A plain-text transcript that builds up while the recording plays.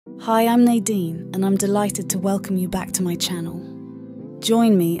Hi, I'm Nadine, and I'm delighted to welcome you back to my channel.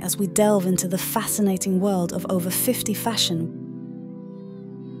 Join me as we delve into the fascinating world of over 50 fashion.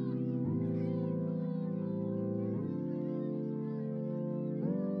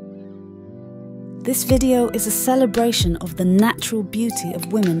 This video is a celebration of the natural beauty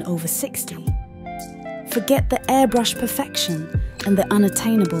of women over 60. Forget the airbrushed perfection and the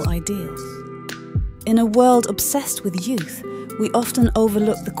unattainable ideals. In a world obsessed with youth, we often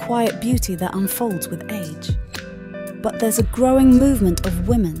overlook the quiet beauty that unfolds with age. But there's a growing movement of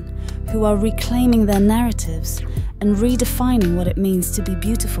women who are reclaiming their narratives and redefining what it means to be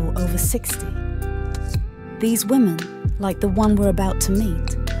beautiful over 60. These women, like the one we're about to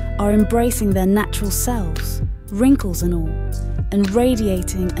meet, are embracing their natural selves, wrinkles and all, and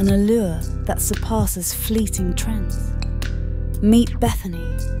radiating an allure that surpasses fleeting trends. Meet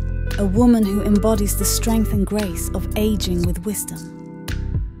Bethany, a woman who embodies the strength and grace of aging with wisdom.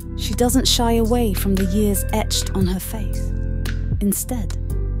 She doesn't shy away from the years etched on her face. Instead,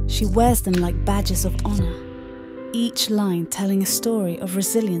 she wears them like badges of honor, each line telling a story of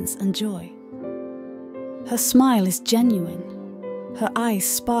resilience and joy. Her smile is genuine, her eyes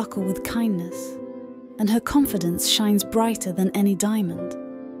sparkle with kindness, and her confidence shines brighter than any diamond.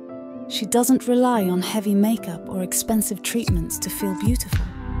 She doesn't rely on heavy makeup or expensive treatments to feel beautiful.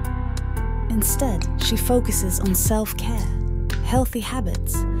 Instead, she focuses on self-care, healthy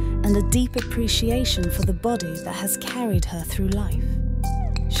habits, and a deep appreciation for the body that has carried her through life.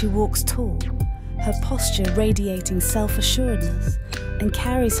 She walks tall, her posture radiating self-assuredness, and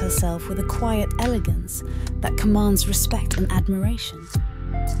carries herself with a quiet elegance that commands respect and admiration.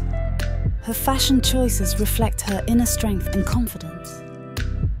 Her fashion choices reflect her inner strength and confidence.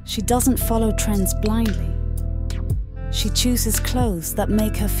 She doesn't follow trends blindly. She chooses clothes that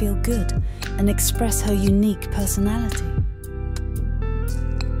make her feel good and express her unique personality.